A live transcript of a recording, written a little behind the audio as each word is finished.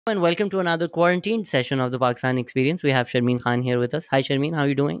And welcome to another quarantine session of the Pakistan Experience. We have Sharmeen Khan here with us. Hi, Sharmeen. How are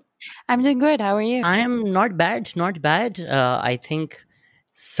you doing? I'm doing good. How are you? I am not bad. Not bad. I think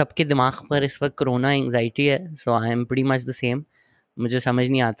सबके दिमाग पर इस वक्त corona anxiety है सो I am pretty much the same. मुझे समझ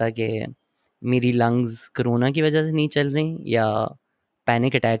नहीं आता कि मेरी लंग्स कोरोना की वजह से नहीं चल रही या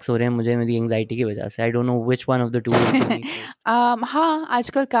पैनिक अटैक्स हो रहे हैं मुझे मेरी एंजाइटी की वजह से. I don't know which one of the two will kill me first. हाँ,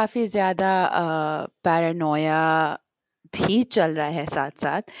 आजकल काफ़ी ज़्यादा पैरानोया भी चल रहा है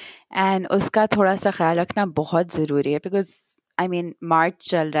साथ-साथ एंड उसका थोड़ा-सा ख़्याल रखना बहुत ज़रूरी है बिकॉज़ आई मीन मार्च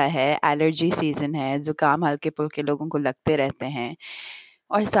चल रहा है, एलर्जी सीज़न है, ज़ुकाम हल्के-फुल्के लोगों को लगते रहते हैं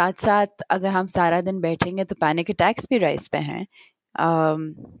और साथ-साथ अगर हम सारा दिन बैठेंगे तो पैनिक अटैक्स भी राइज़ पे हैं।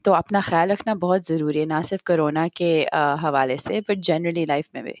 तो अपना ख़्याल रखना बहुत ज़रूरी है, ना सिर्फ़ कोरोना के हवाले से बट जनरली लाइफ़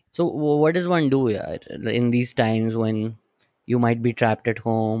में भी। So, what does one do in these times when you might be trapped at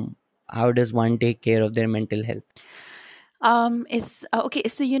home? How does one take care of their mental health? It's okay.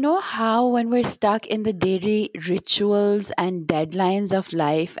 So you know how when we're stuck in the daily rituals and deadlines of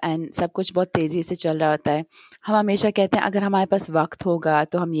life and सब कुछ बहुत तेजी से चल रहा होता है, हम हमेशा कहते हैं अगर हमारे पास वक्त होगा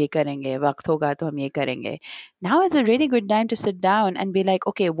तो हम ये करेंगे, वक्त होगा तो हम ये करेंगे. Now is a really good time to sit down and be like,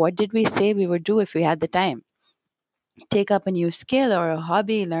 okay, what did we say we would do if we had the time? Take up a new skill or a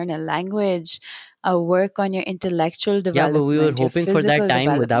hobby, learn a language, work on your intellectual Yeah, but we were development, your hoping for that physical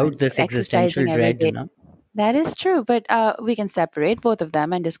time without development, this existential exercising every dread, day. na? That is true, but we can separate both of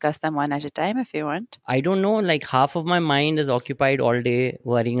them and discuss them one at a time if you want. I don't know, like half of my mind is occupied all day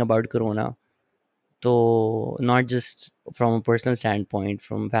worrying about Corona. So, not just from a personal standpoint,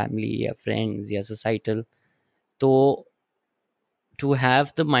 from family, yeah, friends, yeah, societal. So, to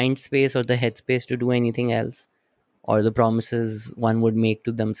have the mind space or the headspace to do anything else, or the promises one would make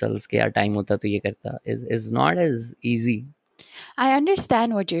to themselves कि यार time होता तो ये करता is not as easy. I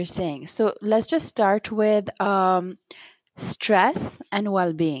understand what you're saying. So let's just start with stress and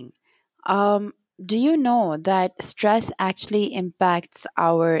well being. Do you know that stress actually impacts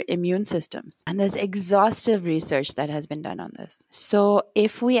our immune systems? And there's exhaustive research that has been done on this. So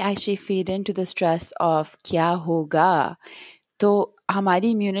if we actually feed into the stress of kya hoga, तो हमारी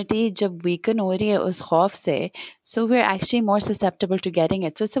immunity जब weaken हो रही है उस खौफ से so we're actually more susceptible to getting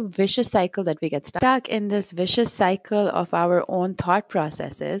it. So it's a vicious cycle that we get stuck in this vicious cycle of our own thought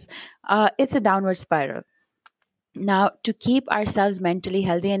processes. It's a downward spiral. Now to keep ourselves mentally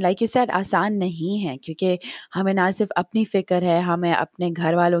healthy and like you said आसान नहीं है क्योंकि हमें ना सिर्फ अपनी फ़िक्र है, हमें अपने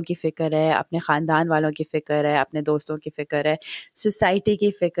घर वालों की फ़िक्र है, अपने ख़ानदान वालों की फ़िक्र है, अपने दोस्तों की फ़िक्र है, सोसाइटी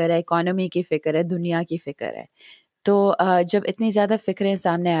की फ़िक्र है, इकोनॉमी की फ़िक्र है, दुनिया की फ़िक्र है. तो जब इतनी ज़्यादा फ़िक्रें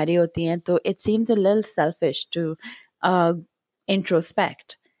सामने आ रही होती हैं तो it seems a little selfish to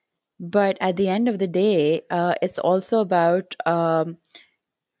introspect. But at the end of the day, it's also about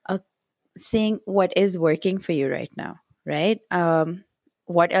seeing what is working for you right now, right?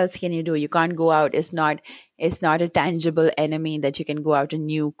 What else can you do? You can't go out. It's not a tangible enemy that you can go out and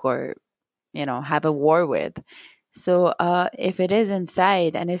nuke or have a war with. So if it is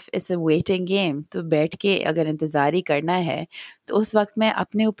inside and if it's a waiting game, तो बैठ के अगर इंतज़ार ही करना है तो उस वक्त में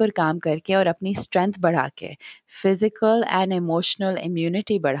अपने ऊपर काम करके और अपनी स्ट्रेंथ बढ़ा के फिजिकल एंड इमोशनल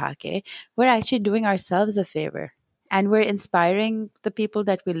इम्यूनिटी बढ़ा के we're actually doing ourselves a favor and we're inspiring the people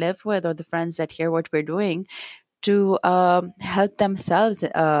that we live with or the friends that hear what we're doing to help themselves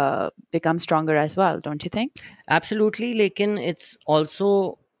become stronger as well, don't you think? Absolutely, लेकिन it's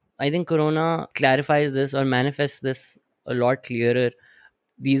also, I think Corona clarifies this or manifests this a lot clearer.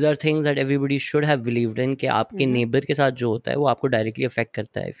 These are things that everybody should have believed in कि आपके neighbor के साथ जो होता है वो आपको directly affect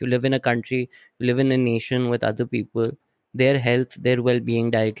करता है. If you live in a country, you live in a nation with other people, their health, their well-being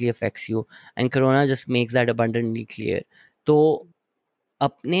directly affects you. And Corona just makes that abundantly clear. तो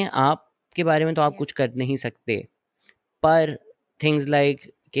अपने आप के बारे में तो आप कुछ कर नहीं सकते, पर थिंग्स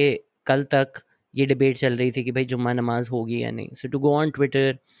लाइक कि कल तक ये डिबेट चल रही थी कि भाई जुम्मा नमाज होगी या नहीं. सो to go on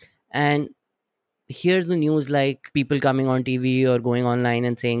Twitter and here the news like people coming on TV और गोइंग ऑनलाइन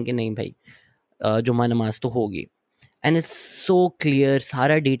एंड सेइंग कि नहीं भाई जुम्मा नमाज तो होगी. एंड इट्स सो क्लियर,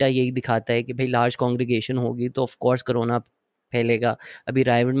 सारा डेटा यही दिखाता है कि भाई लार्ज कॉन्ग्रीगेशन होगी तो ऑफ कोर्स कोरोना फैलेगा. अभी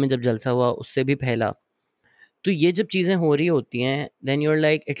रायगढ़ में जब जलसा हुआ उससे भी फैला. तो ये जब चीज़ें हो रही होती हैं then you are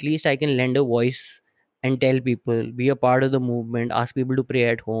like at least I can land a voice and tell people, be a part of the movement, ask people to pray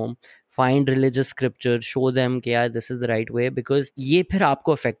at home, find religious scripture, show them कि यार this is the right way, because ये फिर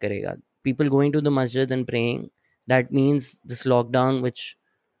आपको affect करेगा. People going to the masjid and praying, that means this lockdown which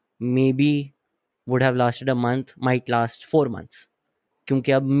maybe would have lasted a month might last 4 months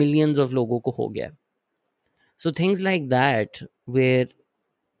क्योंकि अब millions of लोगों को हो गया. So things like that where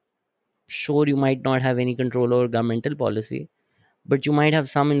sure you might not have any control over governmental policy, but you might have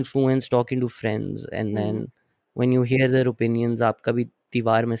some influence talking to friends, and then when you hear their opinions आपका भी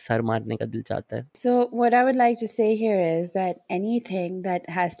दीवार में sir मारने का दिल चाहता है. So, what I would like to say here is that anything that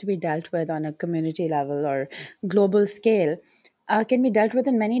has to be dealt with on a community level or global scale can be dealt with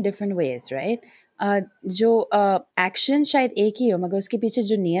in many different ways, right? जो action शायद एक ही हो मगर उसके पीछे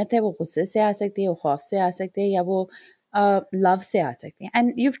जो नियत है वो गुस्से से आ सकती है, वो खौफ से आ सकती है, या वो लव से आ सकती है.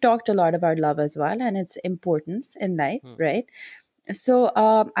 And you've talked a lot about love as well and its importance in life, right? So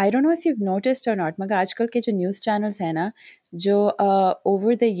I don't know if you've noticed or not, मगर आजकल के जो न्यूज़ चैनल्स हैं ना, जो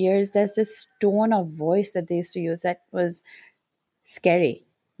over the years there's this tone of voice that they used to use that was scary.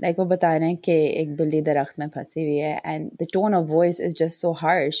 Like वो बता रहे हैं कि एक बिल्ली दरख्त में फंसी हुई है, and the tone of voice is just so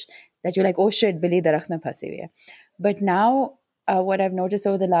harsh that you're like, oh shit, बिल्ली दरख्त में फंसी हुई है. But now what I've noticed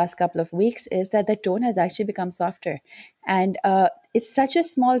over the last couple of weeks is that the tone has actually become softer. And it's such a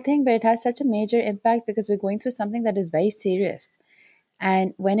small thing, but it has such a major impact because we're going through something that is very serious.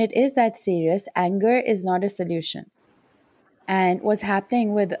 And when it is that serious, anger is not a solution. And what's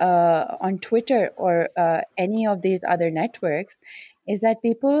happening with on Twitter or any of these other networks is that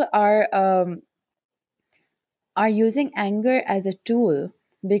people are using anger as a tool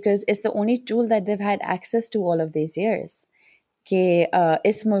because it's the only tool that they've had access to all of these years. कि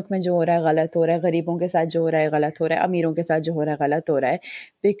इस मुल्क में जो हो रहा है गलत हो रहा है, गरीबों के साथ जो हो रहा है गलत हो रहा है, अमीरों के साथ जो हो रहा है गलत हो रहा है,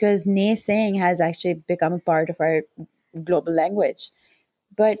 because naysaying has actually become a part of our global language.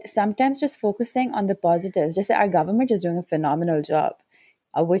 But sometimes just focusing on the positives, just our government is doing a phenomenal job,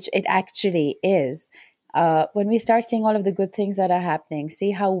 which it actually is. When we start seeing all of the good things that are happening,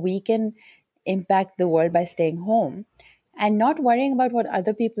 see how we can impact the world by staying home and not worrying about what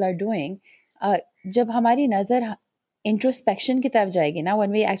other people are doing. जब हमारी नज़र introspection की तरफ जाएगी ना,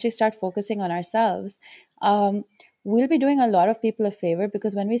 when we actually start focusing on ourselves, we'll be doing a lot of people a favor,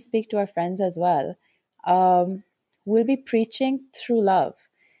 because when we speak to our friends as well, we'll be preaching through love.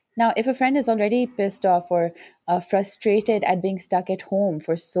 Now, if a friend is already pissed off or frustrated at being stuck at home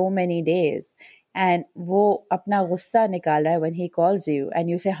for so many days, and wo apna gussa nikal raha hai when he calls you, and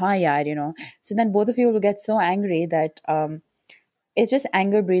you say, "हाँ यार," so then both of you will get so angry that it's just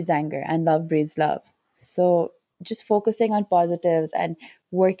anger breeds anger and love breeds love. So just focusing on positives and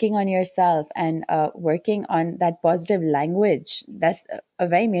working on yourself and working on that positive language, that's a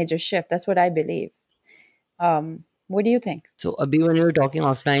very major shift. That's what I believe. What do you think? So, Abhi, when you were talking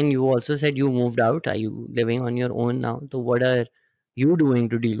offline, you also said you moved out. Are you living on your own now? So, what are you doing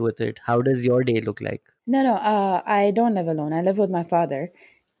to deal with it? How does your day look like? No, I don't live alone. I live with my father,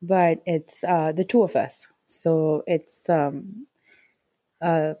 but it's the two of us. So it's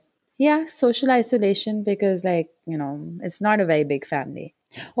yeah, social isolation, because it's not a very big family.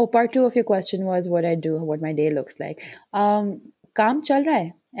 Oh, part two of your question was what I do, what my day looks like. काम चल रहा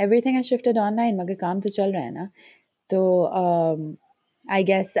है. Everything has shifted online, मगर काम तो चल रहा है ना. So I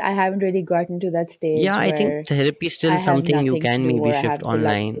guess I haven't really gotten to that Yeah, stage I think where therapy is I still have something you nothing to can do maybe or I shift have the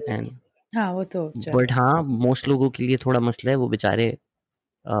online, luxury. and हाँ वो तो चल but रहा है. हाँ, most लोगों के लिए थोड़ा मसला है वो बेचारे.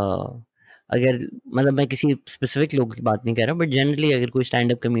 अगर मतलब मैं किसी स्पेसिफिक लोगों की बात नहीं कर रहा, बट जनरली अगर कोई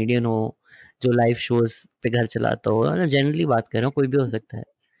स्टैंड अप कॉमेडियन हो जो लाइव शोज पे घर चलाता हो, ना जनरली बात कर रहा हूँ, कोई भी हो सकता है,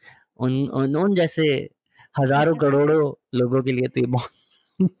 उन जैसे हजारों करोड़ों लोगों के लिए तो ये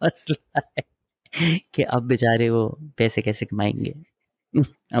बहुत मसला है कि अब बेचारे वो पैसे कैसे कमाएंगे.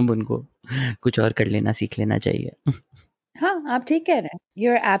 अब उनको कुछ और कर लेना सीख लेना चाहिए. हाँ आप ठीक कह रहे हैं.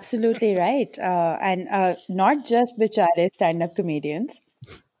 You're absolutely right. And not just बेचारे stand-up comedians.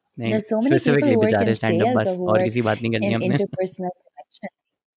 नहीं, There's so many people specifically who work बेचारे in stand up sales or बस, who और work किसी बात नहीं करनी in हमने. interpersonal connection.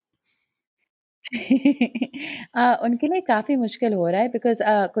 उनके लिए काफ़ी मुश्किल हो रहा है, बिकॉज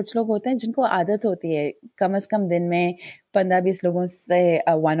कुछ लोग होते हैं जिनको आदत होती है कम से कम दिन में 15-20 लोगों से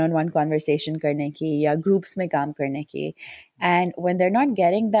वन ऑन वन कॉन्वर्सेशन करने की या ग्रुप्स में काम करने की, and when they are not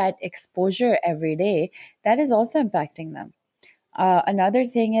getting that exposure every day, that is also impacting them. Another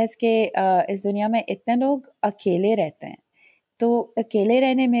thing is कि इस दुनिया में इतने लोग अकेले रहते हैं, तो अकेले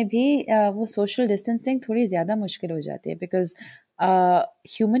रहने में भी वो सोशल डिस्टेंसिंग थोड़ी ज़्यादा मुश्किल हो जाती है, बिकॉज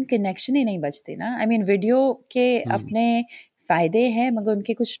ह्यूमन कनेक्शन ही नहीं बचती ना. आई मीन वीडियो के अपने फ़ायदे हैं मगर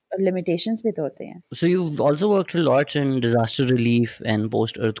उनके कुछ लिमिटेशंस भी तो होते हैं. So you've also worked a lot in disaster relief and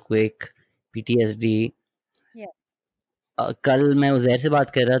post earthquake PTSD. Yeah. कल मैं उज़ैर से बात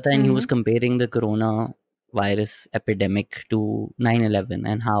कर रहा था, and he was Mm-hmm. comparing the corona virus epidemic to 9/11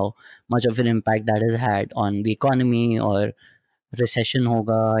 and how much of an impact that has had on the economy, or recession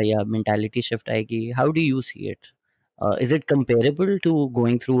होगा या mentality shift आएगी. How do you see it? Is it comparable to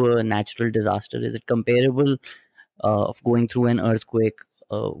going through a natural disaster? Is it comparable of going through an earthquake?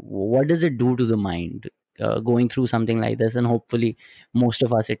 What does it do to the mind going through something like this? And hopefully most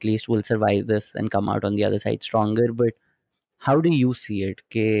of us at least will survive this and come out on the other side stronger. But how do you see it?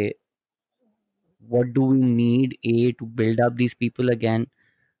 what do we need to build up these people again,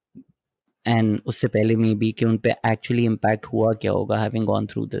 and उससे पहले maybe कि उन पे actually impact हुआ क्या होगा having gone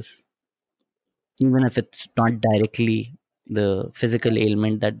through this, even if it's not directly the physical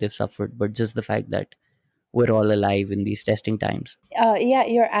ailment that they've suffered, but just the fact that we're all alive in these testing times. Yeah,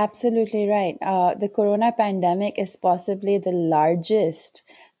 you're absolutely right. The corona pandemic is possibly the largest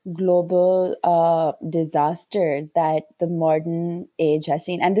global disaster that the modern age has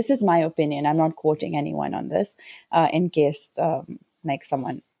seen. And this is my opinion. I'm not quoting anyone on this, in case like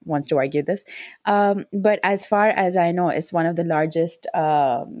someone wants to argue this. But as far as I know, it's one of the largest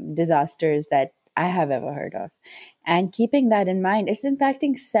disasters that I have ever heard of. And keeping that in mind, it's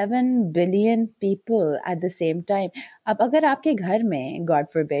impacting 7 billion people at the same time. अब अगर आपके घर में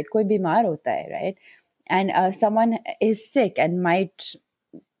God forbid कोई बीमार होता है, right, and someone is sick and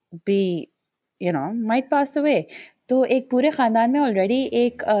be might pass away, तो एक पूरे ख़ानदान में ऑलरेडी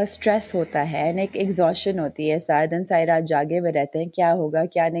एक स्ट्रेस होता है एंड एक एग्जॉशन होती है, सारा दिन सारी रात जागे हुए रहते हैं, क्या होगा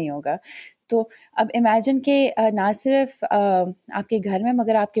क्या नहीं होगा. तो अब इमेजिन कि ना सिर्फ आपके घर में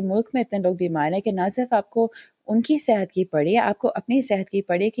मगर आपके मुल्क में इतने लोग बीमार हैं कि ना सिर्फ आपको उनकी सेहत की पड़ी, आपको अपनी सेहत की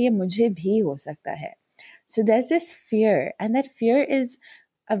पड़ी कि ये मुझे भी हो सकता है. So there's this fear, and that fear is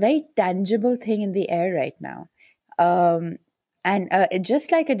a very tangible thing in the air right now. Um, and it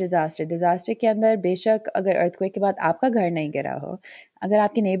just like a disaster के अंदर बेशक अगर earthquake के बाद आपका घर नहीं गिरा हो, अगर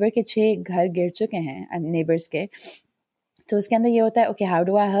आपके नेबर के 6 घर गिर चुके हैं नेबर्स के, तो उसके अंदर ये होता है okay how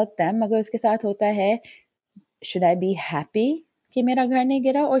do I help them, मगर उसके साथ होता है शुड आई बी हैप्पी कि मेरा घर नहीं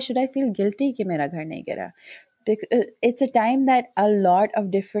गिरा और शुड आई फील गिल्टी कि मेरा घर नहीं गिरा. It's a time that a lot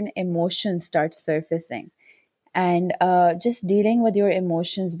of different emotions start surfacing, and just dealing with your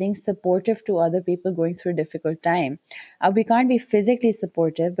emotions, being supportive to other people going through a difficult time. We can't be physically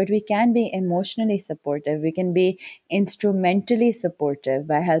supportive, but we can be emotionally supportive. We can be instrumentally supportive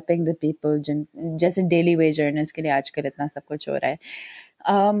by helping the people. जैसे daily wage earners के लिए आजकल इतना सब कुछ हो रहा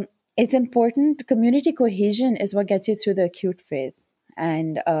है. It's important. Community cohesion is what gets you through the acute phase.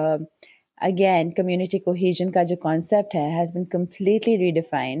 And again, community cohesion का जो concept है has been completely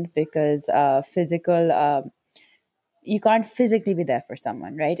redefined because physical you can't physically be there for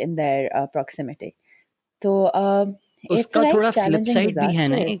someone, right, in their proximity. So it's a उसका very थोड़ा flip challenging side भी है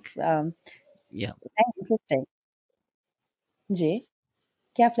ना disaster. एक. Yeah. Very interesting. जी,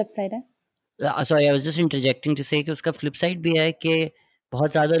 क्या flip side है? Sorry, I was just interjecting to say कि उसका flip side भी है कि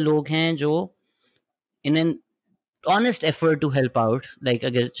बहुत ज़्यादा लोग हैं जो in an honest effort to help out, like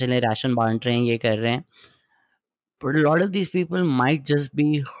अगर चले राशन बांट रहे हैं, ये कर रहे हैं, but a lot of these people might just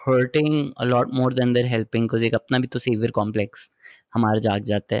be hurting a lot more than they're helping, because एक अपना भी तो savior complex हमारा जाग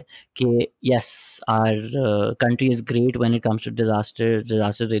जाता है कि yes, our country is great when it comes to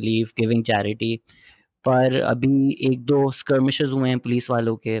disaster relief, giving charity. पर अभी एक दो skirmishes हुए हैं पुलिस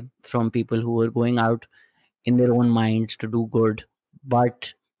वालों के from people who are going out in their own minds to do good,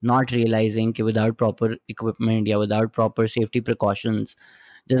 but not realizing कि without proper equipment या without proper safety precautions,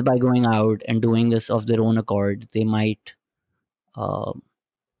 just by going out and doing this of their own accord, they might uh,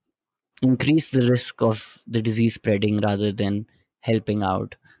 increase the risk of the disease spreading rather than helping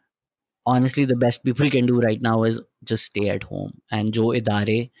out. Honestly, the best people can do right now is just stay at home. And जो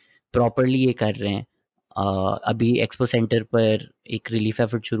इदारे properly ये कर रहे हैं, अभी expo centre पर एक relief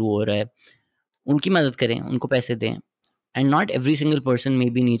effort शुरू हो रहा है, उनकी मदद करें, उनको पैसे दें. And not every single person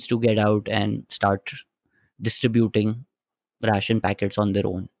maybe needs to get out and start distributing ration packets on their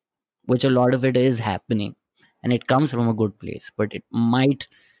own, which a lot of it is happening, and it comes from a good place, but it might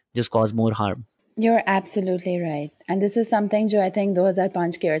just cause more harm. You're absolutely right. And this is something जो I think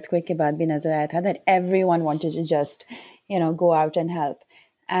 2005 के earthquake के बाद भी नजर आया था, that everyone wanted to just, go out and help.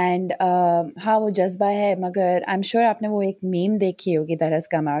 And हाँ वो जज्बा है, मगर I'm sure आपने वो एक meme देखी होगी that has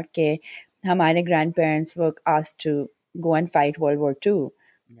come out कि हमारे grandparents were asked to go and fight World War II.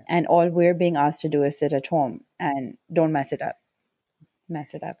 Yeah. And all we're being asked to do is sit at home and don't mess it up.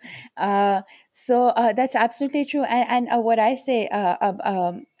 So that's absolutely true. And what I say,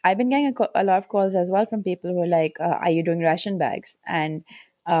 I've been getting a lot of calls as well from people who are like, are you doing ration bags? And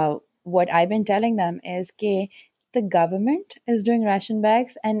what I've been telling them is that the government is doing ration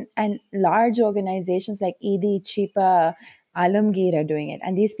bags, and large organizations like ED, Chipa, Alamgir are doing it.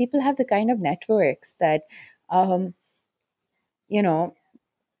 And these people have the kind of networks that,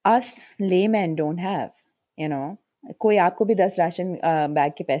 us laymen don't have, कोई आपको भी 10 ration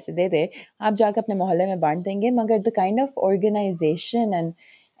bag के पैसे दे दे, आप जाकर अपने मोहल्ले में बांट देंगे, मगर the kind of organisation and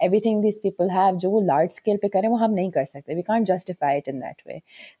everything these people have जो वो large scale पे करें वो हम नहीं कर सकते. We can't justify it in that way.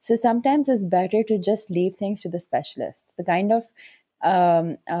 So sometimes it's better to just leave things to the specialists. The kind of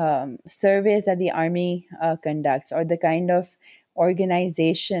surveys that the army conducts, or the kind of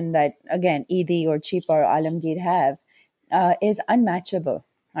organization that, again, ED or Chipa or Alamgir have is unmatchable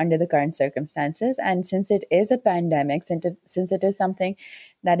under the current circumstances. And since it is a pandemic, since it is something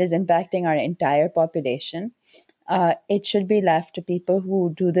that is impacting our entire population, it should be left to people who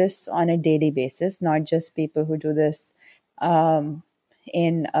do this on a daily basis, not just people who do this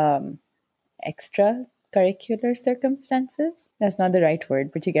in extracurricular circumstances. That's not the right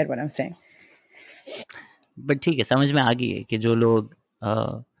word, but you get what I'm saying. But ठीक है, समझ में आ गई है कि जो लोग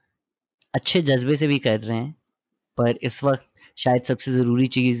अच्छे जज्बे से भी कर रहे हैं, पर इस वक्त शायद सबसे ज़रूरी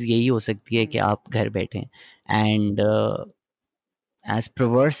चीज़ यही हो सकती है कि आप घर बैठें. And as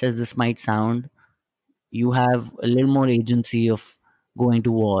perverse as this might sound, you have a little more agency of going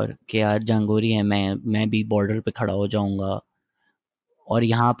to war कि यार जंग हो रही है, मैं भी बॉर्डर पे खड़ा हो जाऊंगा. और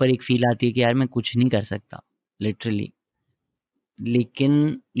यहाँ पर एक फील आती है कि यार मैं कुछ नहीं कर सकता लिटरली,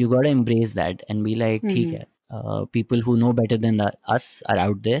 लेकिन you got embrace that and be like ठीक है, people who know better than us are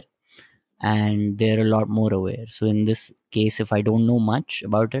out there and they're a lot more aware. So in this case, if I don't know much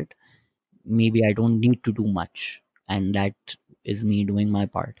about it, maybe I don't need to do much, and that is me doing my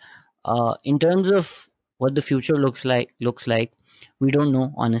part. In terms of what the future looks like, we don't know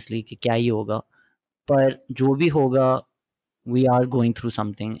honestly कि क्या ही होगा, पर जो भी होगा, we are going through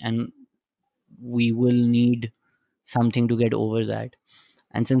something and we will need something to get over that.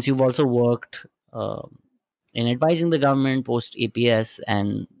 And since you've also worked in advising the government post APS,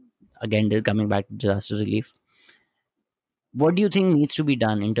 and again they're coming back to disaster relief, what do you think needs to be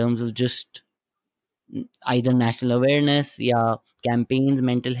done in terms of just either national awareness या campaigns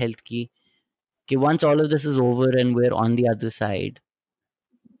mental health की, कि once all of this is over and we're on the other side,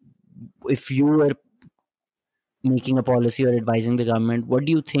 if you were making a policy or advising the government, what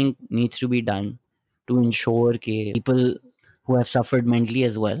do you think needs to be done to ensure that people who have suffered mentally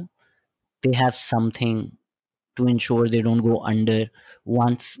as well, they have something to ensure they don't go under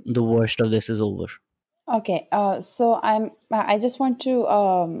once the worst of this is over? Okay, so I just want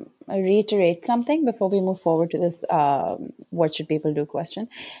to reiterate something before we move forward to this what should people do question.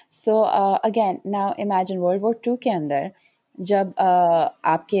 So again, now imagine World War II के अंदर जब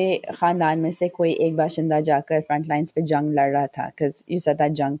आपके ख़ानदान में से कोई एक बाशिंदा जाकर फ्रंट लाइंस पे जंग लड़ रहा था, because you said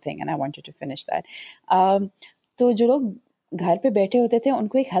that jung thing and I wanted to finish that. तो जो लोग घर पे बैठे होते थे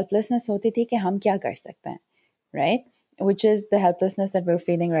उनको एक हेल्पलेसनेस होती थी कि हम क्या कर सकते हैं, right? Which is the helplessness that we're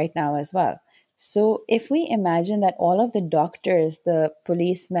feeling right now as well. So, if we imagine that all of the doctors, the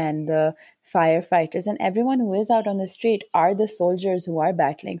policemen, the firefighters, and everyone who is out on the street are the soldiers who are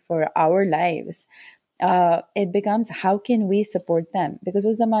battling for our lives, it becomes how can we support them? Because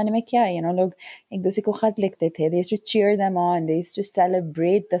उस ज़माने में क्या, लोग एक दूसरे को खत लिखते थे. They used to cheer them on. They used to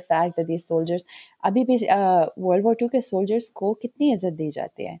celebrate the fact that these soldiers. अभी भी World War II के soldiers को कितनी इज्जत दी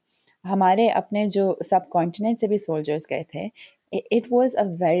जाती है. हमारे अपने जो सब कॉन्टिनेंट से भी सोल्जर्स गए थे, it was a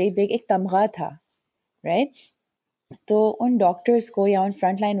very big, एक तमगा था, राइट? तो उन डॉक्टर्स को या उन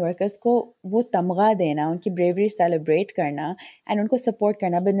फ्रंट लाइन वर्कर्स को वो तमगा देना, उनकी ब्रेवरी सेलिब्रेट करना एंड उनको सपोर्ट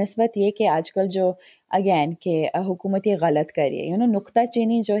करना, बनस्बत ये कि आजकल जो अगेन कि हुकूमत ये गलत कर रही है, नुक्ता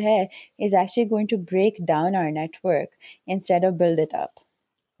चीनी जो है is actually going to break down our network instead of build it up.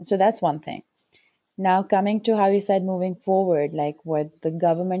 So that's one thing. Now, coming to how you said moving forward, like what the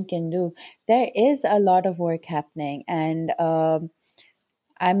government can do, there is a lot of work happening, and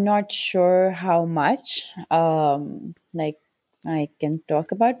I'm not sure how much like I can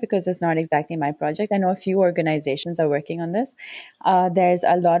talk about because it's not exactly my project. I know a few organizations are working on this. There's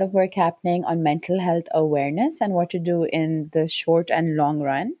a lot of work happening on mental health awareness and what to do in the short and long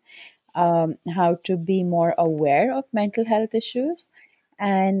run, how to be more aware of mental health issues,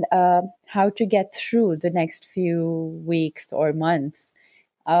 and how to get through the next few weeks or months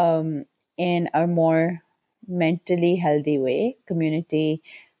in a more mentally healthy way, community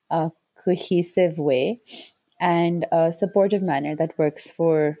cohesive way, and a supportive manner that works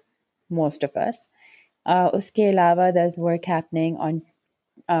for most of us. Uske alawa, there's work happening on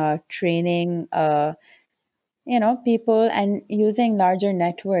training people and using larger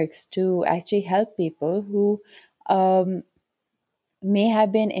networks to actually help people who may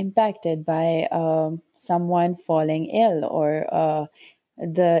have been impacted by someone falling ill or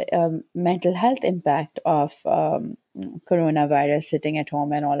the mental health impact of coronavirus, sitting at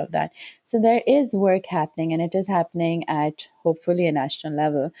home and all of that. So there is work happening, and it is happening at hopefully a national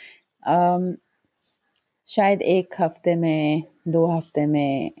level. शायद एक हफ्ते में, 2 हफ्ते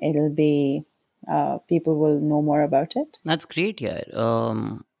में, it'll be people will know more about it. That's great,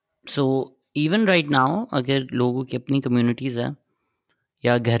 यार. So even right now, अगर लोगों की अपनी communities हैं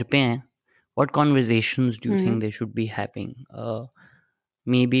या घर पे हैं, what conversations do you think they should be having?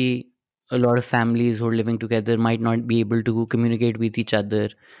 Maybe a lot of families who are living together might not be able to communicate with each other,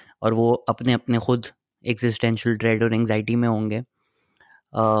 और वो अपने अपने खुद existential dread और anxiety में होंगे.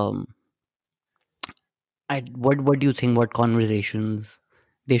 um, what do you think, what conversations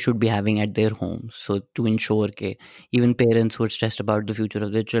they should be having at their homes so to ensure that even parents who are stressed about the future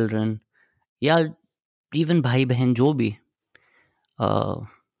of their children, yeah, even bhai behan jo bhi, uh,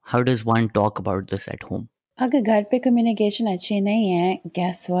 how does one talk about this at home? अगर घर पे communication अच्छी नहीं है,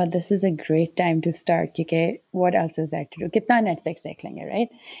 guess what, this is a great time to start, क्योंकि what else is there to do, कितना Netflix देख लेंगे, right?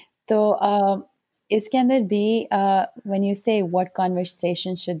 तो इसके अंदर भी when you say what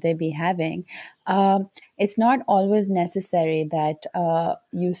conversation should they be having, it's not always necessary that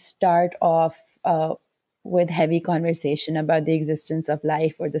you start off with heavy conversation about the existence of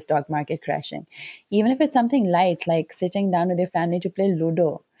life or the stock market crashing. Even if it's something light like sitting down with your family to play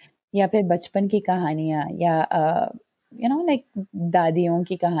Ludo, या फिर बचपन की कहानियाँ, या like दादियों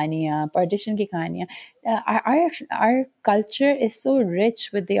की कहानियाँ, partition की कहानियाँ. Our culture is so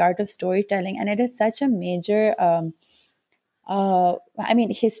rich with the art of storytelling, and it is such a major I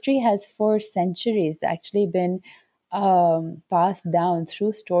mean, history has for centuries actually been passed down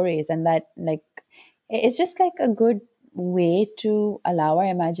through stories, and that, like, it's just like a good way to allow our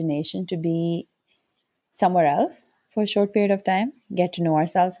imagination to be somewhere else for a short period of time, get to know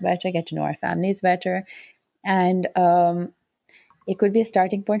ourselves better, get to know our families better. And it could be a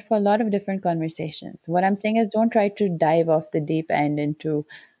starting point for a lot of different conversations. What I'm saying is, don't try to dive off the deep end into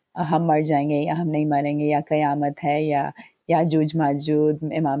हम मर जाएंगे या हम नहीं मरेंगे या कयामत है या याजूज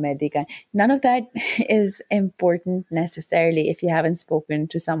माजूज इमाम मेहदी का. None of that is important necessarily if you haven't spoken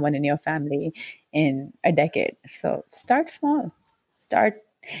to someone in your family in a decade. So start small, start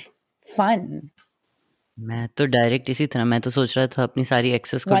fun. मैं तो डायरेक्ट इसी तरह, मैं तो सोच रहा था अपनी सारी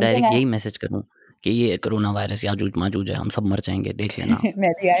एक्सेस को One thing डायरेक्ट I यही मैसेज करूं कि ये कोरोना वायरस याजूज माजूज है, हम सब मर जाएंगे, देख लेना.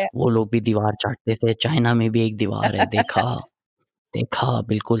 मैं भी आया. वो लोग भी दीवार चाटते थे, चाइना में भी एक दीवार है, देखा देखा,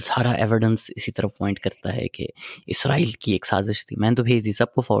 बिल्कुल सारा एविडेंस इसी तरफ पॉइंट करता है कि इसराइल की एक साजिश थी. मैंने तो भेज दी,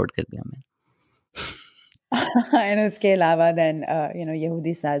 सबको फॉरवर्ड कर दिया मैंने. and उसके अलावा then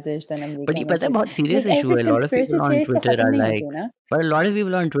यहूदी साजिश, then बट ये अमेरिका में पता है कुछ, बहुत सीरियस like इशू ऐसे है. Lot of people conspiracy on theories तो ट्विटर खत्म आर नहीं होती लाइक, ना. But lot of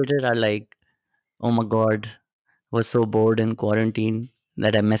people on Twitter are like, oh my god, was so bored in quarantine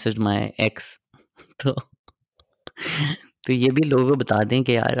that I messaged my ex. तो तो ये भी लोगों को बता दें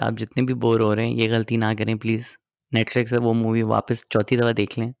कि यार आप जितने भी बोर हो रहे हैं ये गलती ना करें प्लीज. नेटफ्लिक्स पे वो मूवी वापस चौथी दफा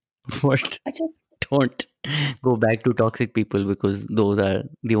देख लें. बट अच्छा, don't go back to toxic people because those are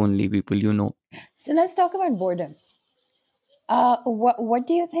the only people you know. so let's talk about boredom. What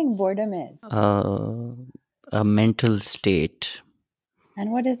do you think boredom is, uh, a mental state.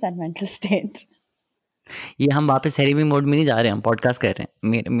 and what is that mental state? ये हम वापस therapy mode में नहीं जा रहे, हम podcast कर रहे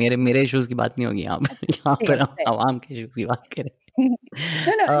हैं. मेरे मेरे इश्यूज की बात नहीं होगी यहाँ पर. यहाँ ठीक है, पर हम आवाम के इश्यूज की बात करें. no,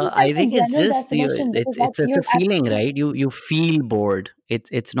 it's I like a think it's general just you. definition, because It's a you're feeling, absolutely. right? You feel bored.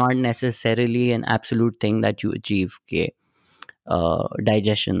 It's not necessarily an absolute thing that you achieve. Okay,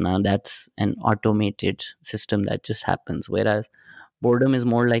 digestion. Now that's an automated system that just happens. Whereas boredom is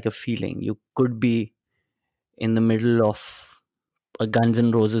more like a feeling. You could be in the middle of a Guns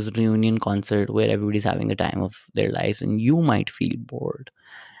N' Roses reunion concert where everybody's having the time of their lives, and you might feel bored.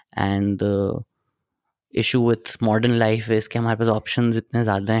 And the issue with modern life is कि हमारे पास options इतने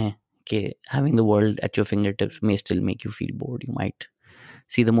ज़्यादा हैं कि having the world at your fingertips may still make you feel bored. You might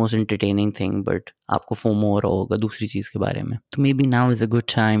see the most entertaining thing, but आपको FOMO हो रहा होगा दूसरी चीज़ के बारे में. So maybe now is a good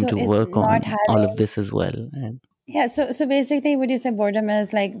time So to it's work not on all of having. this as well. And Yeah, so basically, would you say boredom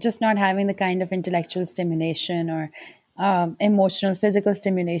is like just not having the kind of intellectual stimulation or emotional, physical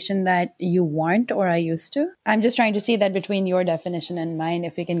stimulation that you want or are used to? I'm just trying to see that between your definition and mine,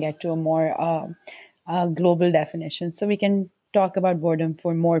 if we can get to a more global definition, so we can talk about boredom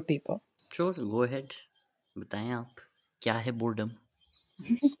for more people. sure, go ahead. बताएं आप क्या है boredom?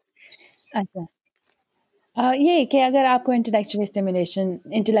 अच्छा, ये कि अगर आपको intellectual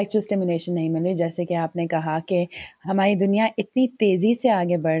stimulation नहीं मिल रही, जैसे कि आपने कहा कि हमारी दुनिया इतनी तेज़ी से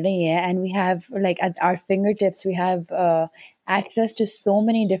आगे बढ़ रही है, and we have like eight our finger tips we have access to so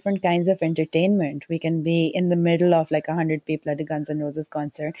many different kinds of entertainment. We can be in the middle of like 100 people at a Guns N' Roses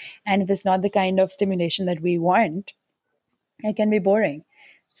concert, and if it's not the kind of stimulation that we want, it can be boring.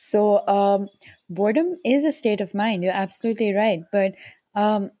 So boredom is a state of mind. You're absolutely right, but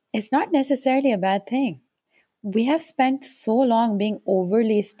it's not necessarily a bad thing. We have spent so long being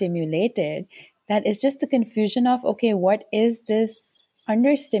overly stimulated that it's just the confusion of, okay, what is this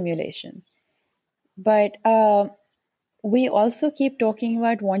understimulation? But we also keep talking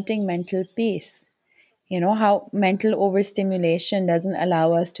about wanting mental peace. How mental overstimulation doesn't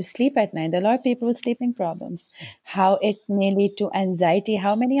allow us to sleep at night. There are a lot of people with sleeping problems. How it may lead to anxiety,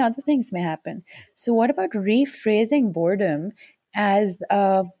 how many other things may happen. So, what about rephrasing boredom as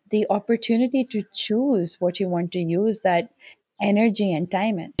the opportunity to choose what you want to use that energy and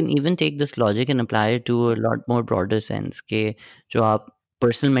time in? Can even take this logic and apply it to a lot more broader sense कि जो आप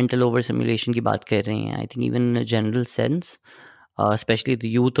personal mental overstimulation की बात कर रहे हैं, I think even in a general sense, especially the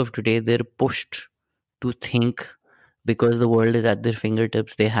youth of today, they're pushed to think because the world is at their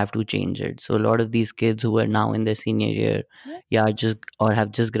fingertips, they have to change it. So a lot of these kids who are now in their senior year, yeah, just or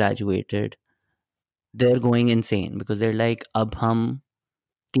have just graduated, they're going insane because they're like, अब हम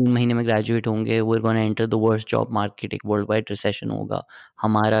 3 महीने में graduate होंगे, we're gonna enter the worst job market, एक world wide recession होगा,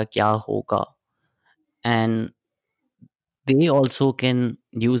 हमारा क्या होगा? And they also can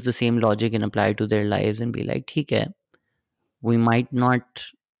use the same logic and apply it to their lives and be like, ठीक है, we might not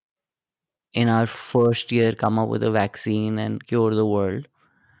in our first year come up with a vaccine and cure the world.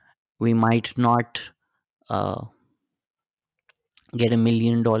 We might not uh, get $1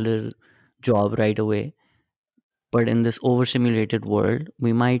 million job right away, but in this overstimulated world,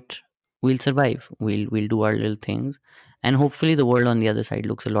 we'll survive. We'll do our little things, and hopefully, the world on the other side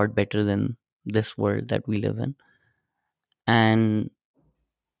looks a lot better than this world that we live in. And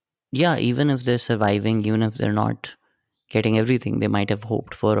yeah, even if they're surviving, even if they're not getting everything they might have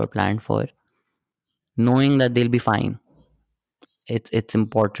hoped for or planned for, knowing that they'll be fine. It's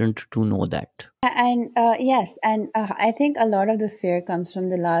important to know that. And yes, and I think a lot of the fear comes from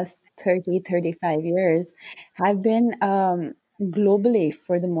the last 30, 35 years have been globally,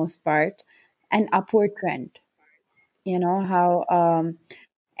 for the most part, an upward trend. How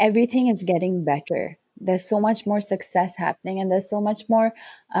everything is getting better. There's so much more success happening, and there's so much more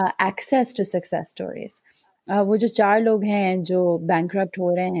access to success stories. वो जो 4 लोग हैं जो bankrupt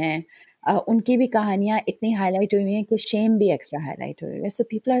हो रहे हैं, उनकी भी कहानियाँ इतनी हाईलाइट हुई हैं कि shame भी extra हाईलाइट हुई है. So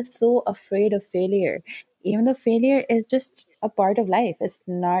people are so afraid of failure, even though failure is just a part of life. It's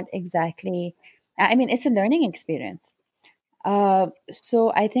not exactly, I mean, it's a learning experience.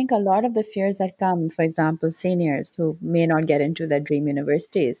 So I think a lot of the fears that come, for example, seniors who may not get into their dream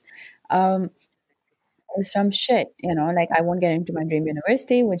universities, um, is from shit. Like I won't get into my dream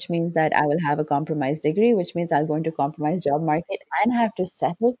university, which means that I will have a compromised degree, which means I'll go into compromised job market and have to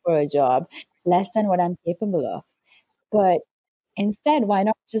settle for a job less than what I'm capable of. But instead, why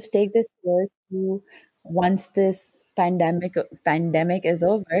not just take this year to, once this pandemic is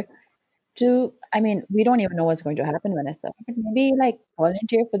over, to, I mean, we don't even know what's going to happen when it's over, but maybe like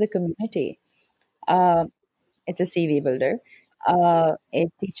volunteer for the community. Uh, it's a CV builder.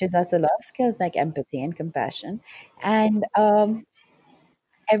 It teaches us a lot of skills like empathy and compassion. And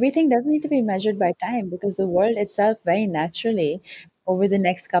everything doesn't need to be measured by time, because the world itself, very naturally, over the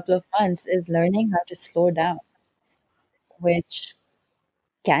next couple of months, is learning how to slow down, which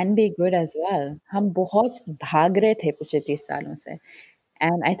can be good as well. हम बहुत भाग रहे थे पिछले 30 सालों से.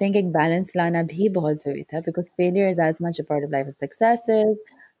 And I think एक balance लाना भी बहुत ज़रूरी था, because failure is as much a part of life as success is.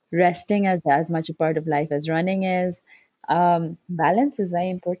 Resting is as much a part of life as running is. Balance is very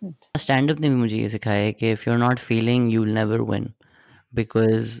important. Stand up ने भी मुझे ये सिखाया है कि if you are not Fehling you will never win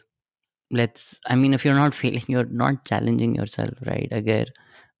because let's I mean if you are not Fehling you are not challenging yourself right अगर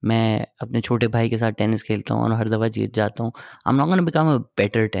मैं अपने छोटे भाई के साथ टेनिस खेलता हूँ और हर दफ़ा जीत जाता हूँ I am not gonna become a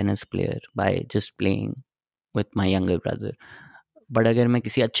better tennis player by just playing with my younger brother but अगर मैं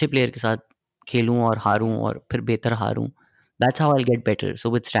किसी अच्छे प्लेयर के साथ खेलूँ और हारूँ और फिर बेहतर हारूँ that's how I'll get better. So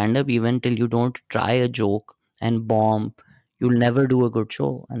with stand-up, even till you don't try a joke and bomb, you'll never do a good show.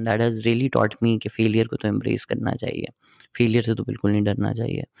 And that has really taught me कि failure को तो embrace करना चाहिए. Failure से तो बिल्कुल नहीं डरना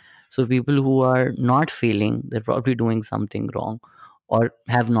चाहिए. So people who are not failing, they're probably doing something wrong or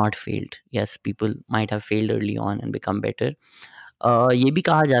have not failed. Yes, people might have failed early on and become better. ये भी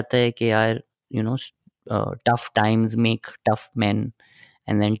कहा जाता है कि यार, you know, tough times make tough men,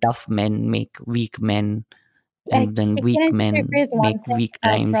 and then tough men make weak men, and then Can I weak just men rephrase one make thing weak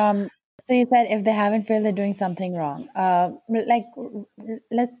times. from? So you said if they haven't failed, they're doing something wrong. Like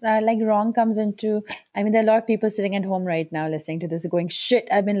let's like wrong comes into. I mean, there are a lot of people sitting at home right now listening to this, going,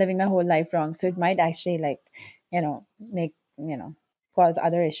 "Shit, I've been living my whole life wrong." So it might actually like, make cause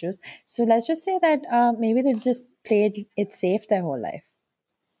other issues. So let's just say that maybe they just played it safe their whole life,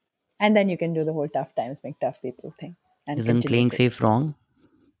 and then you can do the whole tough times make tough people thing and Isn't continue playing to safe explore. wrong?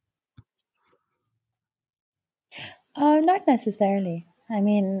 Not necessarily. I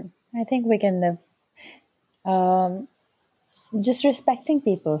mean, I think we can live um, just respecting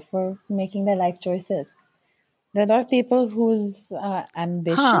people for making their life choices. There are a lot of people whose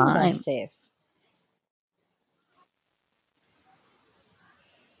ambitions are हाँ, safe.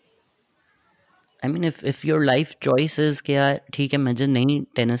 I mean, if your life choice is कि यार ठीक है मुझे नहीं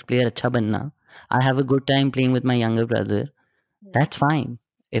tennis player अच्छा बनना, I have a good time playing with my younger brother, that's fine.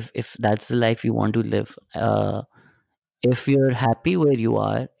 If that's the life you want to live, if you're happy where you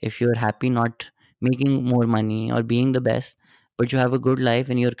are, if you're happy not making more money or being the best, but you have a good life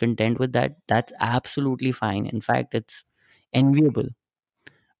and you're content with that, that's absolutely fine. In fact, it's enviable.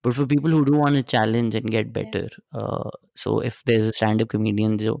 But for people who do want to challenge and get Yeah. better, so if there's a stand-up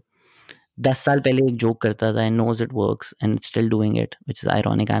comedian जो 10 साल पहले एक joke करता था and knows it works and still doing it, which is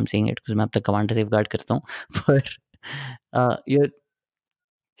ironic I'm saying it because मैं अब तक command safeguard करता हूँ पर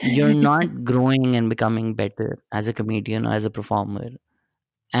you're not growing and becoming better as a comedian or as a performer.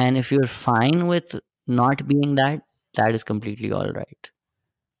 And if you're fine with not being that, that is completely all right.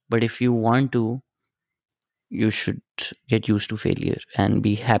 But if you want to, you should get used to failure and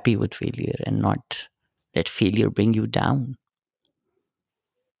be happy with failure and not let failure bring you down.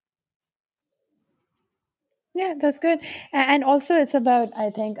 Yeah, that's good. And also, it's about,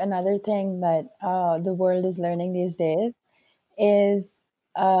 I think, another thing that the world is learning these days is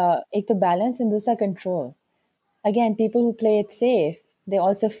एक तो balance and दूसरा control. Again, people who play it safe, they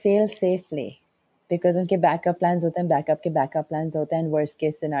also fail safely because उनके backup plans होते हैं, backup के backup plans होते हैं, and worst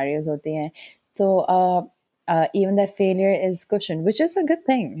case scenarios होती हैं. So even that failure is cushioned, which is a good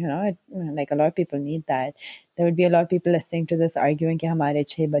thing. Like a lot of people need that. There would be a lot of people listening to this arguing कि हमारे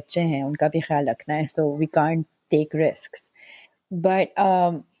 6 बच्चे हैं, उनका भी ख्याल रखना है, so we can't take risks. But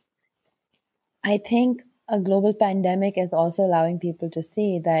I think a global pandemic is also allowing people to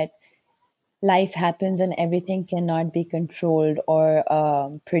see that life happens and everything cannot be controlled or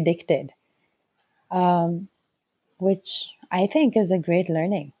predicted, um, which I think is a great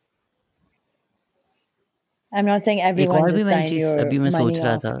learning. I'm not saying एक everyone और भी just मैं sign चीज your अभी मैं money सोच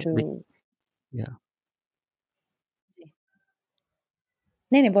रहा off था to. yeah.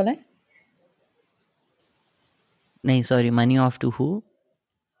 नहीं नहीं बोले. नहीं sorry, money off to who?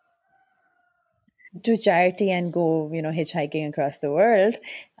 To charity and go, hitchhiking across the world.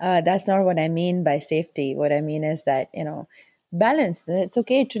 That's not what I mean by safety. What I mean is that, balance. It's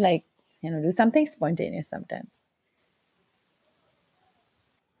okay to do something spontaneous sometimes.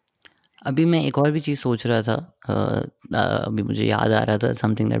 अभी मैं एक और भी चीज़ सोच रहा था अभी मुझे याद आ रहा था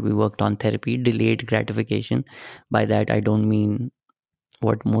something that we worked on therapy delayed gratification by that I don't mean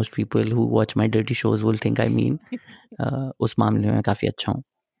what most people who watch my dirty shows will think I mean उस मामले में काफ़ी अच्छा हूँ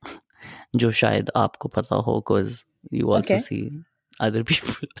जो शायद आपको पता हो because you also Okay. C other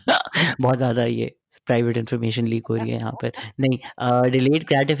people बहुत ज़्यादा ये प्राइवेट इन्फॉर्मेशन लीक हो रही है यहाँ पर नहीं डिलेड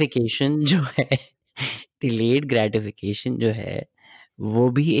ग्रेटिफिकेशन जो है डिलेड ग्रेटिफिकेशन जो है वो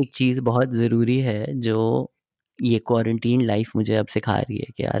भी एक चीज़ बहुत ज़रूरी है जो ये क्वारंटीन लाइफ मुझे अब सिखा रही है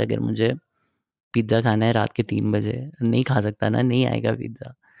कि यार अगर मुझे पिज़्ज़ा खाना है रात के 3 बजे नहीं खा सकता ना नहीं आएगा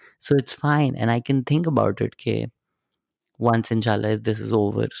pizza so it's fine and I can think about it के once inshallah if this is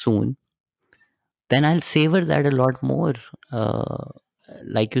over soon then I'll savor that a lot more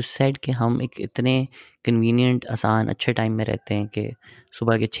like you said कि हम एक इतने कन्वीनियंट आसान अच्छे टाइम में रहते हैं कि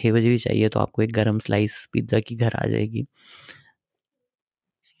सुबह के 6 बजे भी चाहिए तो आपको एक गरम स्लाइस पिज़्ज़ा की घर आ जाएगी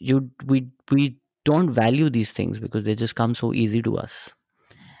we don't value these things because they just come so easy to us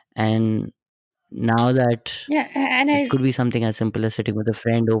and now that Yeah, it could be something as simple as sitting with a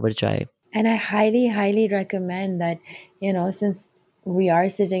friend over chai. and I highly, highly recommend that, since we are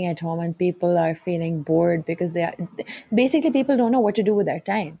sitting at home and people are feeling bored because basically people don't know what to do with their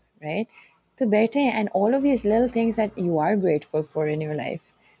time, right? So better, and all of these little things that you are grateful for in your life,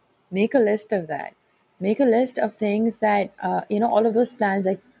 make a list of that. Make a list of things that, all of those plans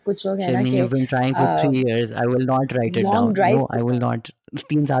that कुछ लोग है ना Sharmeen, कि you've been trying for 3 years. I will not write it long down. drive No, के I will साथ. not.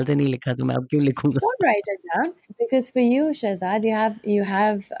 3 साल से नहीं लिखा तो मैं अब क्यों लिखूंगा? Don't write it down because for you, Shahzad, you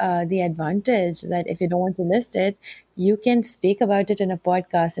have the advantage that if you don't want to list it, you can speak about it in a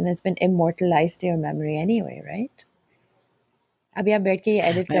podcast, and it's been immortalized to your memory anyway, right? अभी आप बैठ के ये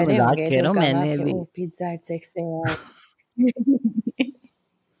edit मैं कर रहे मजाक होंगे कह तो रहा हूँ कब मैंने आपके अभी pizza at 6 a.m.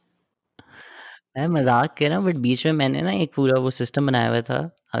 मैं मज़ाक कर रहा हूँ बट बीच में मैंने ना एक पूरा वो सिस्टम बनाया हुआ था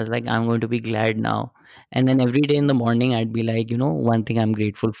I was like I am going to be glad now and then every day in the morning I be like one thing I am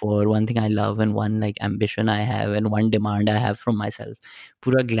grateful for one thing I love and one like ambition I have and one demand I have from my self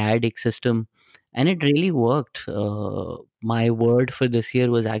पूरा glad एक system and it really worked. My word for this year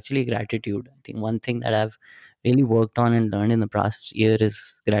was actually gratitude. I think one thing that I've really worked on and learned in the past year is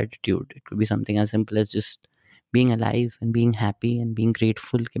gratitude. It could be something as simple as just being alive and being happy and being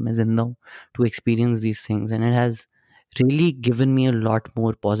grateful कि मैं जिंदा हूँ to experience these things, and it has really given me a lot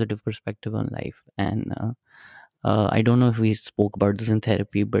more positive perspective on life. And I don't know if we spoke about this in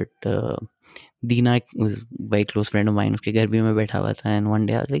therapy, but Deena was a very close friend of mine. उसके घर भी मैं बैठा हुआ था, and one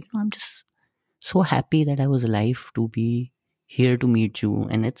day I was like, I'm just so happy that I was alive to be here to meet you.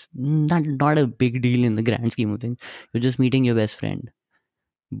 And it's not a big deal in the grand scheme of things. You're just meeting your best friend.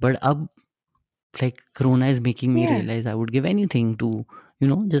 But ab, like, Corona is making me Yeah. realize I would give anything to,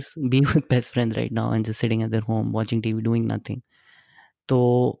 just be with best friends right now and just sitting at their home watching TV doing nothing. So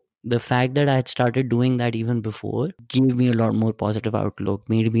the fact that I had started doing that even before gave me a lot more positive outlook,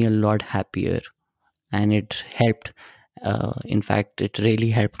 made me a lot happier, and it helped. In fact, it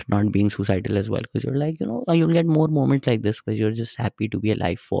really helped not being suicidal as well, because you're like, you'll get more moments like this because you're just happy to be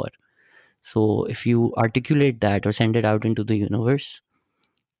alive for. So if you articulate that or send it out into the universe,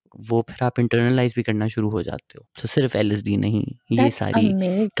 वो फिर आप internalise भी करना शुरू हो जाते हो. तो सिर्फ एलएसडी नहीं, ये That's सारी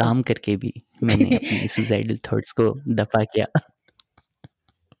amazing. काम करके भी मैंने अपनी सुसाइडल थॉट्स को दफा किया.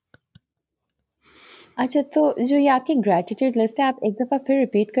 अच्छा, तो जो ये आपकी ग्रैटिट्यूड लिस्ट है, आप एक दफ़ा फिर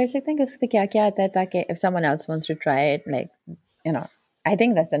रिपीट कर सकते हैं कि उसपे क्या-क्या आता है, ताकि if someone else wants to try it, like, you know, I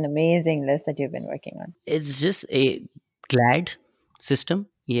think that's an amazing list that you've been working on. It's just a glad system.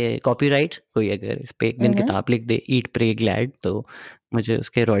 ये कॉपीराइट, कोई अगर इस पे एक दिन Mm-hmm. किताब लिख दे, ईट प्रे ग्लैड, तो मुझे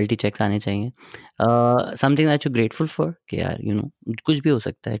उसके रॉयल्टी चेक्स आने चाहिए. Something that you grateful for, कि यार कुछ भी हो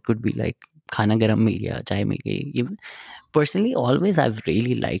सकता है. इट कुड बी लाइक खाना गरम मिल गया, चाय मिल गई. Even personally always I have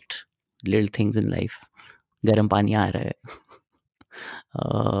really liked little things in life. गरम पानी आ रहा है.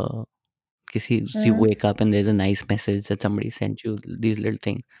 uh, you Mm-hmm. wake up and there's a nice message that somebody sent you, these little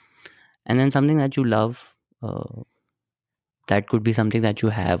things. And then something that you love, that could be something that you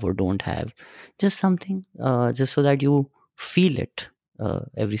have or don't have, just something, just so that you feel it.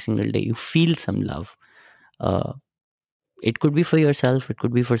 Every single day you feel some love. uh, it could be for yourself, it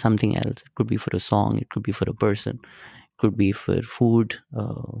could be for something else, it could be for a song, it could be for a person, it could be for food,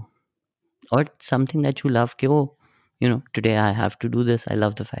 or something that you love. Ki, oh, today I have to do this. I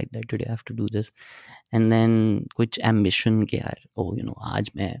love the fact that today I have to do this. And then कुछ ambition के यार, oh,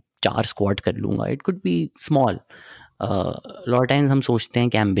 आज मैं 4 squat कर लूँगा. It could be small. lot of times हम सोचते हैं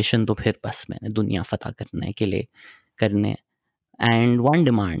कि ambition तो फिर बस मैंने दुनिया फतह करने के लिए करने. And one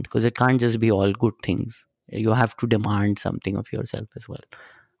demand, because it can't just be all good things. You have to demand something of yourself as well.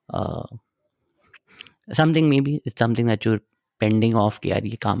 Uh, something, maybe it's something that you're pending of कि यार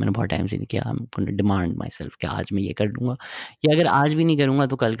ये काम मैंने बहुत टाइम से नहीं किया. I am going to demand my self कि आज मैं ये कर लूँगा, या अगर आज भी नहीं करूँगा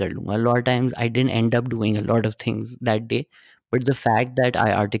तो कल कर लूँगा. Lot times I didn't and up doing a lot of things that day, but the fact that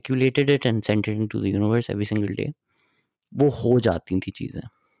I articulated it and sent it into the universe every single day, वो हो जाती थी चीज़ें.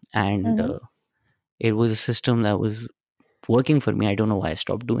 And Mm-hmm. it was a system that was working for me. I don't know why I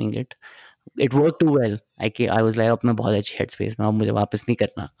stopped doing it. It worked too well. I was like, अब मैं बहुत अच्छी head space में, अब मुझे वापस नहीं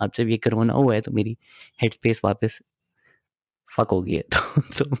करना. अब जब ये कोरोना हुआ है तो मेरी हेड स्पेस वापस fuck हो गई है.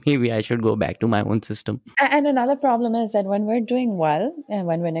 So maybe I should go back to my own system. And another problem is that when we're doing well and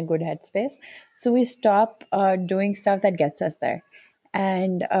when we're in a good headspace, so we stop doing stuff that gets us there,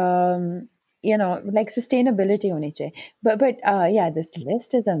 and like sustainability honi chahiye. But yeah, this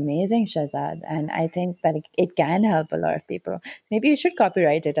list is amazing, Shahzad, and I think that it can help a lot of people. Maybe you should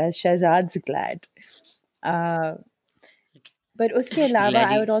copyright it as Shahzad's Glad. Uh, but uske alawa,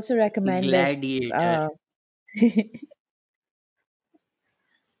 I would also recommend if Gladiator.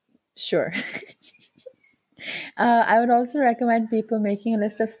 sure. I would also recommend people making a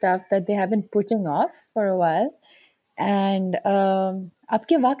list of stuff that they have been putting off for a while. And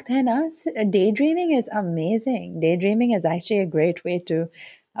आपके वक्त है ना, daydreaming is amazing. Daydreaming is actually a great way to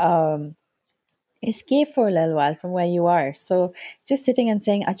um, escape for a little while from where you are. So just sitting and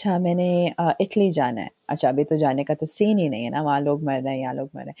saying, अच्छा मैंने Italy जाना है. अच्छा अभी तो जाने का तो सीन ही नहीं है ना, वहाँ लोग मर रहे हैं, यहाँ लोग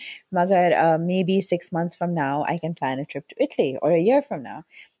मर रहे हैं. मगर maybe 6 months from now I can plan a trip to Italy, or a year from now,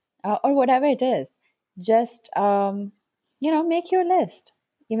 or whatever it is. Just make your list.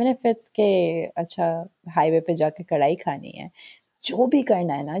 Even if it's के अच्छा हाईवे पे जाके कढ़ाई खानी है, जो भी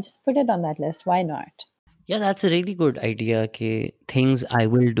करना है ना, just put it on that list. Why not? Yeah, that's a really good idea. कि things I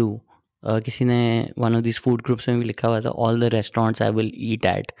will do. किसी ने one of these food groups में भी लिखा हुआ था, all the restaurants I will eat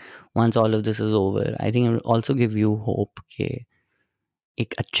at once all of this is over. I think it will also give you hope कि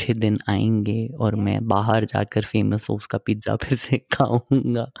एक अच्छे दिन आएंगे और मैं बाहर जाकर फेमस हो उसका पिज्ज़ा फिर से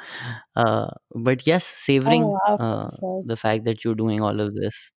खाऊंगा. But yes, savoring Oh wow, so. the fact that you're doing all of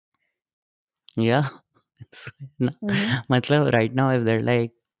this. Yeah. ना, Mm-hmm. मतलब right now if there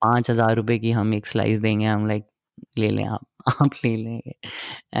like 5,000 रुपए की हम एक स्लाइस देंगे, हम लाइक ले लें आप. आप ले लेंगे.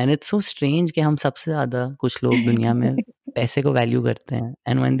 एंड इट्स सो स्ट्रेंज कि हम सबसे ज़्यादा कुछ लोग दुनिया में पैसे को वैल्यू करते हैं.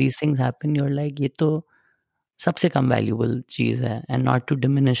 And when these things happen you are like, ये तो सबसे कम वैल्यूबल चीज़ है. And not to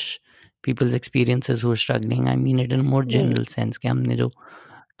diminish peoples experiences who are struggling, I mean it in more general sense कि हमने जो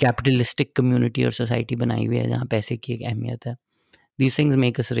कैपिटलिस्टिक कम्युनिटी और सोसाइटी बनाई हुई है जहाँ पैसे की एक अहमियत है, these things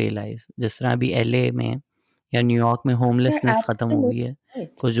make us realize. जिस तरह अभी LA में या न्यूयॉर्क में You're होमलेसनेस खत्म हो absolutely गई है, right.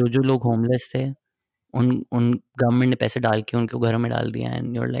 बिकॉज़ जो लोग होमलेस थे उन उन गवर्नमेंट ने पैसे डाल के उनको घरों में डाल दिया,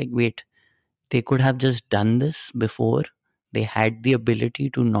 and you are like wait, they could have just done this before. They had the ability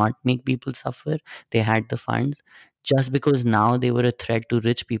to not make people suffer. They had the funds. Just because now they were a threat to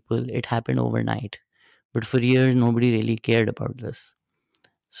rich people, it happened overnight. But for years, nobody really cared about this.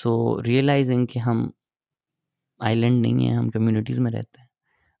 So realizing कि हम island नहीं है, हम communities में रहते हैं.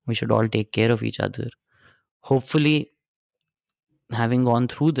 We should all take care of each other. Hopefully, having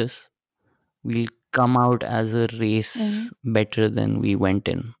gone through this, we'll come out as a Mhm. race better than we went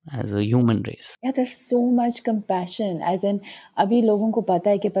in, as a human race. Yeah, there's so much compassion. As in, अभी लोगों को पता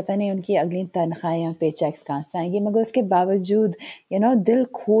है कि पता नहीं उनकी अगली तनख्वाह या पेचेक्स कहाँ से आएंगी, मगर उसके बावजूद दिल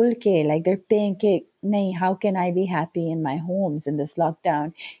खोल के like they're paying कि नहीं, how can I be happy in my homes in this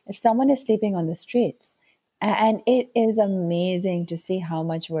lockdown if someone is sleeping on the streets? And it is amazing to see how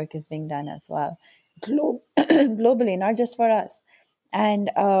much work is being done as well, globally, not just for us.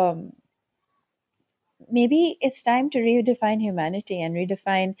 And maybe it's time to redefine humanity and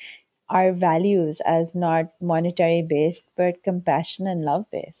redefine our values as not monetary based but compassion and love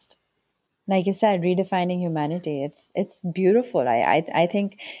based. Like you said, redefining humanity, it's beautiful. I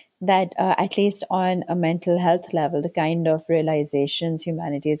think that at least on a mental health level, the kind of realizations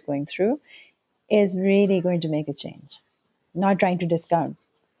humanity is going through is really going to make a change. Not trying to discount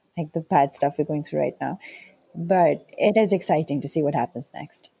like the bad stuff we're going through right now, but it is exciting to see what happens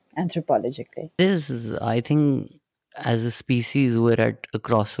next anthropologically. Is, I think, as a species we're at a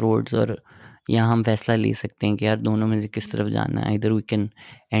crossroads, और यहाँ हम फैसला ले सकते हैं कि यार दोनों में से किस तरफ जाना है. Either we can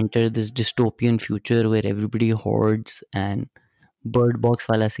enter this dystopian future where everybody hoards and bird box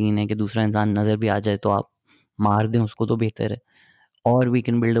वाला सीन है कि दूसरा इंसान नज़र भी आ जाए तो आप मार दें उसको तो बेहतर है. Or we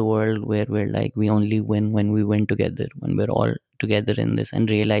can build a world where we're like we only win when we win together, when we're all together in this,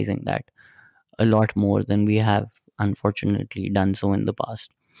 and realizing that a lot more than we have unfortunately done so in the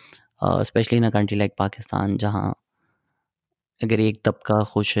past. Especially in a country like Pakistan, जहाँ अगर एक तबका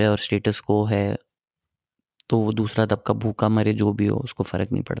खुश है और status को है तो वो दूसरा तबका भूखा मरे जो भी हो उसको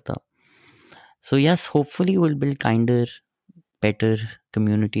फ़र्क नहीं पड़ता. So yes, hopefully we'll build kinder, better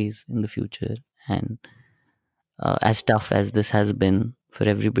communities in the future, and as tough as this has been for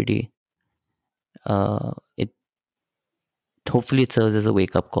everybody, it hopefully it serves as a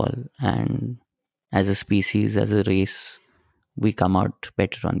wake up call, and as a species, as a race, we come out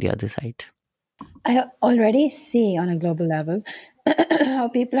better on the other side. I already see on a global level how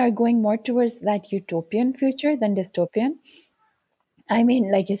people are going more towards that utopian future than dystopian. I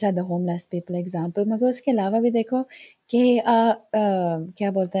mean, like you said, the homeless people example. मगर उसके अलावा भी देखो कि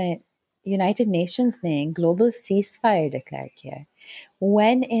क्या बोलते हैं, United Nations ने global ceasefire declare किया है.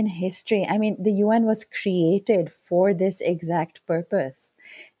 When in history, I mean, the UN was created for this exact purpose.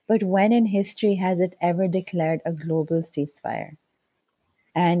 But when in history has it ever declared a global ceasefire?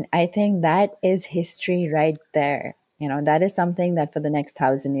 And I think that is history right there. That is something that for the next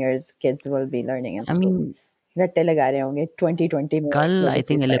 1,000 years, kids will be learning in I school. mean, Ratte लगा रहे होंगे 2020 में कल global I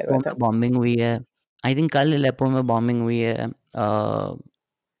think cease fire Aleppo हुआ में था. Bombing हुई है. आई थिंक कल एलेप्पो में बॉम्बिंग हुई है.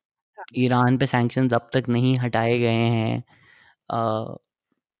 ईरान पे सैंक्शंस अब तक नहीं हटाए गए हैं.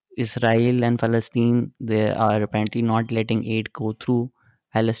 Israel and Palestine, they are apparently not letting add go through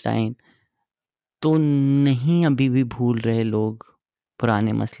Palestine. तो नहीं अभी भी भूल रहे लोग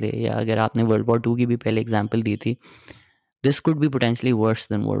पुराने मसले. या अगर आपने वर्ल्ड वॉर टू की भी पहले एग्जांपल दी थी, this could be potentially worse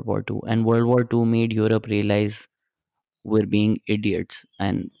than world war to, and world war to made Europe realise we're being idiots,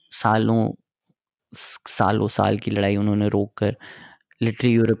 and सालों सालों साल की लड़ाई उन्होंने रोक कर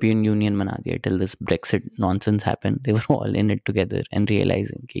लिटरली यूरोपियन यूनियन बना दिया. Till this Brexit nonsense happened, they were all in it together and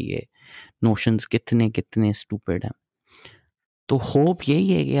realising कि ये नोशंस कितने कितने स्टूपिड हैं. तो होप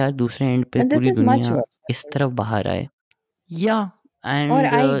यही है कि यार दूसरे एंड पे But this पूरी is much दुनिया worse, I इस think. तरफ बाहर आए. या और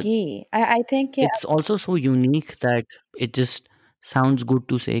एंड आएगी. I think it's also so unique that it just sounds good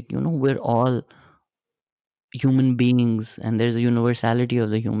to say, we're all human beings and there's a universality of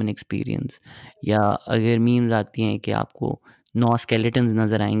the human experience. या अगर मीम्स आती हैं कि आपको 9 skeletons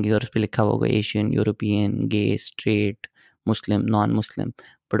नज़र आएंगे और उस पे लिखा होगा Asian, European, gay, straight, Muslim, non Muslim,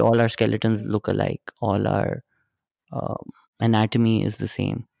 but all our skeletons look alike, all our anatomy is the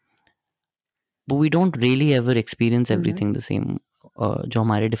same, but we don't really ever experience Mhm. everything the same. जो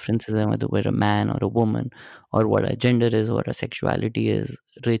हमारे differences हैं, whether we're a man or a woman, or what our gender is, or our sexuality is,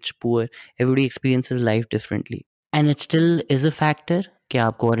 rich, poor, everybody experiences life differently. And it still is a factor कि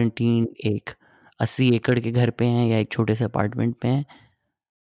आप quarantine एक 80 एकड़ के घर पे हैं या एक छोटे से अपार्टमेंट पे हैं.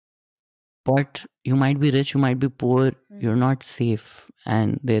 But you might be rich, you might be poor, you are not safe,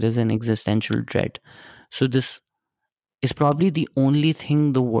 and there is an existential dread. So this is probably the only thing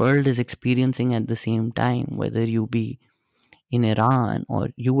the world is experiencing at the same time, whether you be in Iran or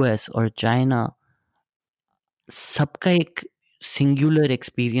US or China. सबका एक singular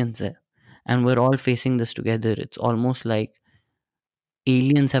experience है, and we're all facing this together. It's almost like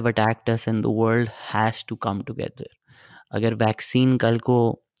aliens have attacked us and the world has to come together. अगर vaccine कल को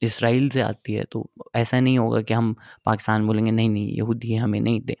Israel से आती है तो ऐसा नहीं होगा कि हम पाकिस्तान बोलेंगे नहीं नहीं यहूदी है हमें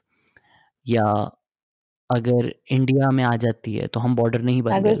नहीं दे, या अगर इंडिया में आ जाती है तो हम बॉर्डर नहीं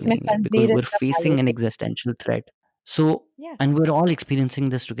बंद अगर कर उसमें देंगे बिकॉज खंजीर we're इस्तेमाल facing an होती existential threat. So है। and we're all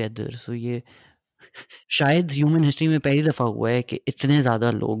experiencing this together. So ये शायद ह्यूमन हिस्ट्री में पहली दफ़ा हुआ है कि इतने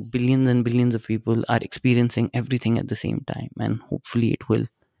ज़्यादा लोग, billions and billions of people are experiencing everything at the same time, and hopefully it will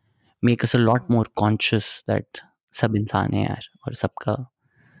make us a lot more conscious that सब इंसान है यार, और सबका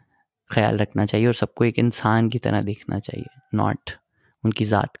ख्याल रखना चाहिए और सबको एक इंसान की तरह देखना चाहिए, नॉट उनकी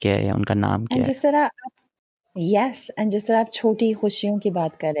ज़ात क्या है या उनका नाम क्या एंड है. जिस तरह यस एंड जिस तरह आप छोटी खुशियों की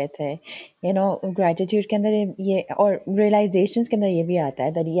बात कर रहे थे, यू नो ग्रैटिट्यूड के अंदर ये और रियलाइजेशंस के अंदर ये भी आता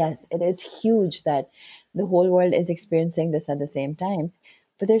है that yes it is huge that the whole world is experiencing this at the same time,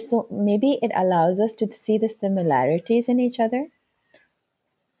 but there so maybe it allows us to see the similarities in each other.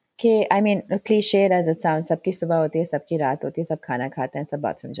 कि I mean clichéd as it sound, सबकी सुबह होती है, सबकी रात होती है, सब खाना खाते हैं, सब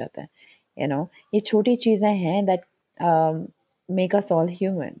बाथरूम जाते हैं, यू नो ये छोटी चीज़ें हैं that make us all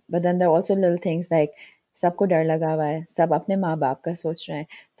human, but then there also little things like सबको डर लगा हुआ है, सब अपने माँ बाप का सोच रहे हैं,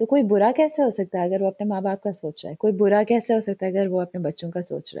 तो कोई बुरा कैसे हो सकता है अगर वो अपने माँ बाप का सोच रहा है, कोई बुरा कैसे हो सकता है अगर वो अपने बच्चों का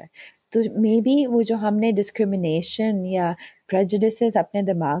सोच रहा है. तो मे बी वो जो हमने डिस्क्रिमिनेशन या prejudices अपने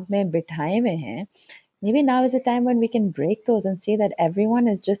दिमाग में बिठाए हुए हैं, maybe now is a time when we can break those and see that everyone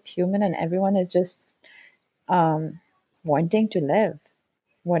is just human and everyone is just um, wanting to live,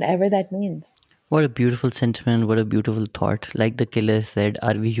 whatever that means. What a beautiful sentiment, what a beautiful thought. Like the killer said,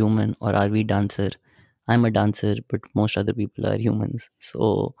 are we human or are we dancer? I'm a dancer, but most other people are humans. So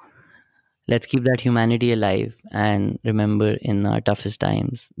let's keep that humanity alive and remember in our toughest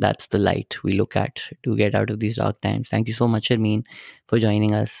times, that's the light we look at to get out of these dark times. Thank you so much, Sharmeen, for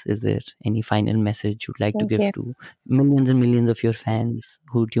joining us. Is there any final message you'd like to Thank give you. to millions and millions of your fans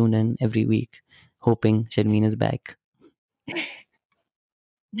who tune in every week, hoping Sharmeen is back?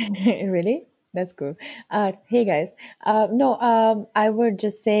 Really? That's cool. Hey guys. No, I would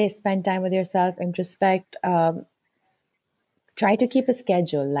just say spend time with yourself, introspect, try to keep a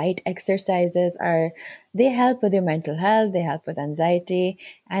schedule. Light exercises are, they help with your mental health, they help with anxiety.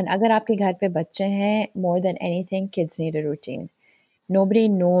 And अगर आपके घर पे बच्चे हैं, more than anything, kids need a routine. Nobody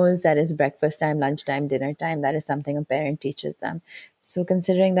knows that it's breakfast time, lunchtime, dinner time. That is something a parent teaches them. So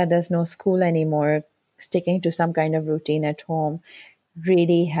considering that there's no school anymore, sticking to some kind of routine at home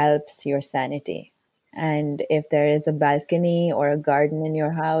really helps your sanity. And if there is a balcony or a garden in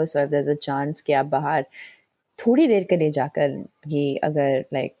your house, or if there's a chance कि आप बाहर थोड़ी देर के लिए जाकर ये अगर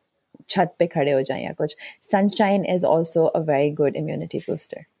like छत पे खड़े हो जाएं या कुछ, sunshine is also a very good immunity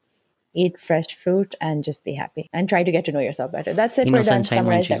booster. Eat fresh fruit and just be happy and try to get to know yourself better. That's it. You know, We're done. sunshine when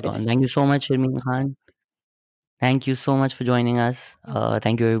Summarized she's gone. everything. Thank you so much, Sharmeen Khan. Thank you so much for joining us.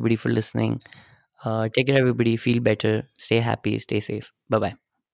 Thank you, everybody, for listening. Take care, everybody. Feel better. Stay happy. Stay safe. Bye bye.